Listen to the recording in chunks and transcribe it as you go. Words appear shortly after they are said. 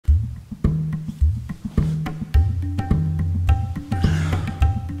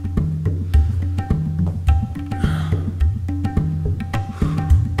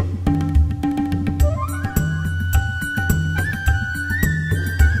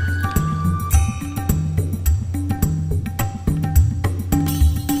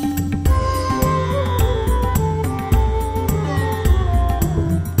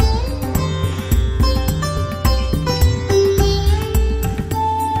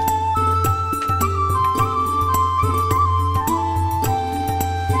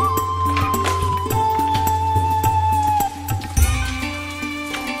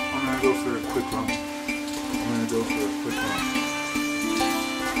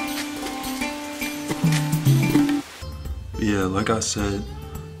Yeah, like I said,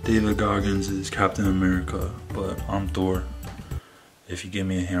 David Goggins is Captain America, but I'm Thor. If you give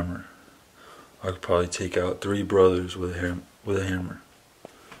me a hammer, I could probably take out 3 brothers with a hammer.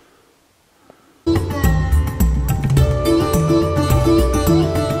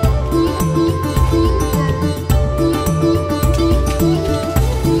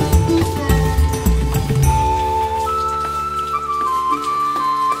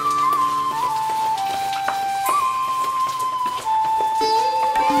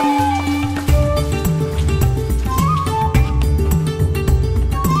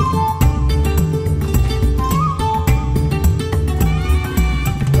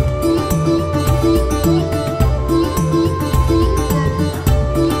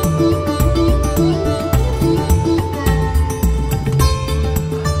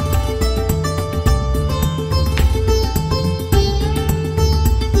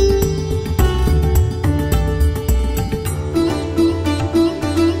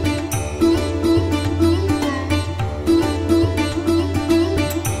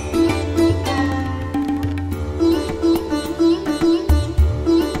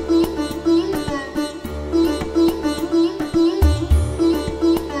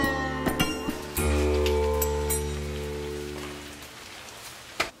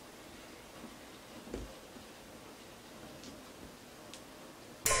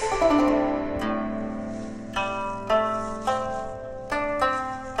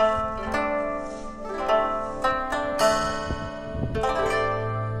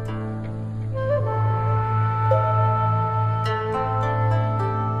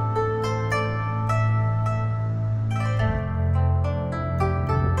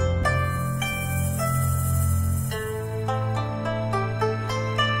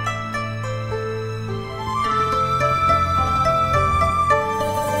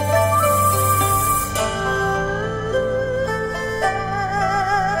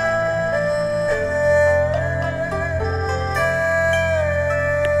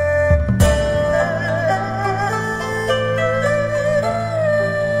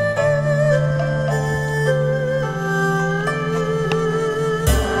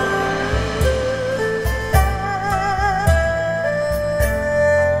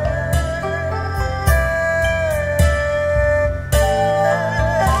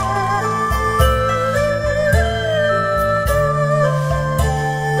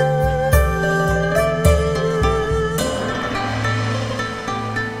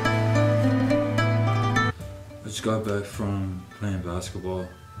 I just got back from playing basketball,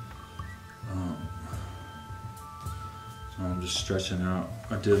 so I'm just stretching out.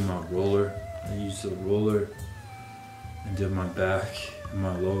 I did my roller. I used the roller and did my back and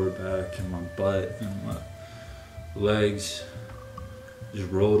my lower back and my butt and my legs.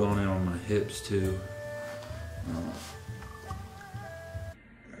 Just rolled on it on my hips too.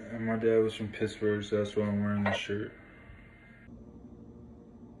 And my dad was from Pittsburgh, so that's why I'm wearing this shirt.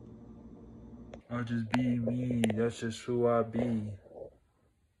 I just be me, that's just who I be.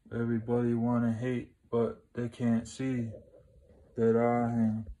 Everybody wanna hate, but they can't see that I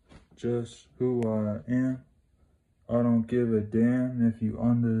am just who I am. I don't give a damn if you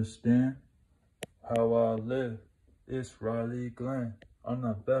understand how I live. It's Riley Glenn. I'm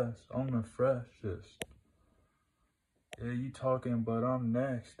the best, I'm the freshest. Yeah, you talking, but I'm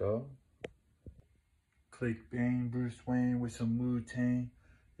next, dog. Click bang, Bruce Wayne with some Wu-Tang.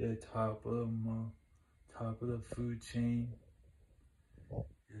 Yeah, top of the food chain.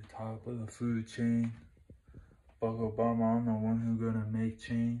 Yeah, top of the food chain. Fuck Obama, I'm the one who gonna make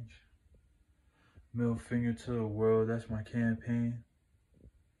change. Middle finger to the world, that's my campaign.